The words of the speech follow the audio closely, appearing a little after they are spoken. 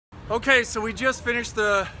Okay, so we just finished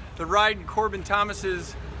the ride in Corbin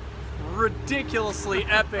Thomas's ridiculously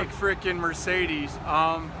epic freaking Mercedes.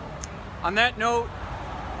 On that note,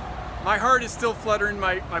 my heart is still fluttering,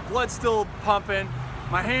 my blood's still pumping,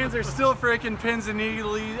 my hands are still freaking pins and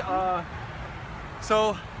needly.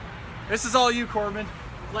 So this is all you, Corbin.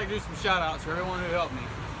 I'd like to do some shout outs for everyone who helped me.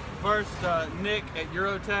 First, Nick at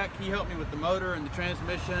Eurotech, he helped me with the motor and the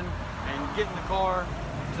transmission and getting the car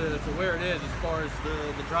to where it is as far as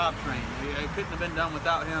the drivetrain. It couldn't have been done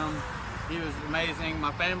without him. He was amazing.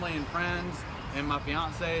 My family and friends and my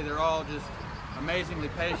fiance, they're all just amazingly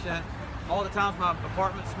patient. All the times my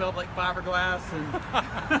apartment smelled like fiberglass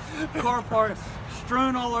and car parts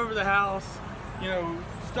strewn all over the house, you know,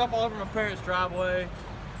 stuff all over my parents' driveway.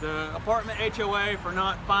 The apartment HOA for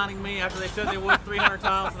not finding me after they said they would 300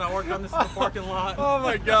 times and I worked on this in the parking lot. Oh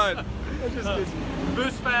my God.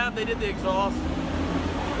 Boost Fab, they did the exhaust.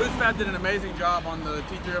 Boost Fab did an amazing job on the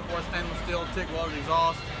T304 stainless steel TIG welded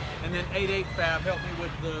exhaust. And then 88 Fab helped me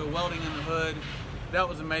with the welding in the hood. That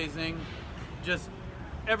was amazing. Just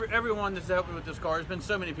everyone that's helped me with this car. There's been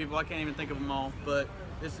so many people, I can't even think of them all. But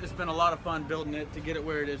it's been a lot of fun building it to get it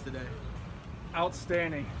where it is today.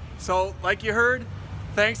 Outstanding. So, like you heard,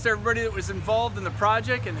 thanks to everybody that was involved in the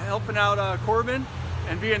project and helping out Corbin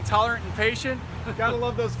and being tolerant and patient. Gotta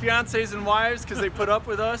love those fiancés and wives because they put up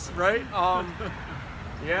with us, right?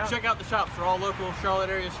 Yeah. Check out the shops. They're all local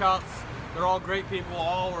Charlotte area shops. They're all great people.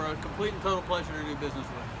 All were a complete and total pleasure to do business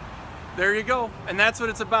with. There you go. And that's what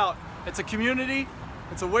it's about. It's a community,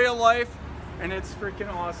 it's a way of life, and it's freaking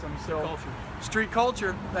awesome. So, street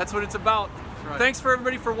culture, that's what it's about. Right. Thanks for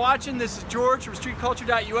everybody for watching. This is George from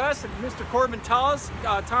StreetCulture.US and Mr. Corbin Thomas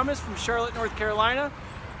from Charlotte, North Carolina,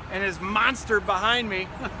 and his monster behind me.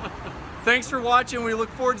 Thanks for watching. We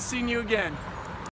look forward to seeing you again.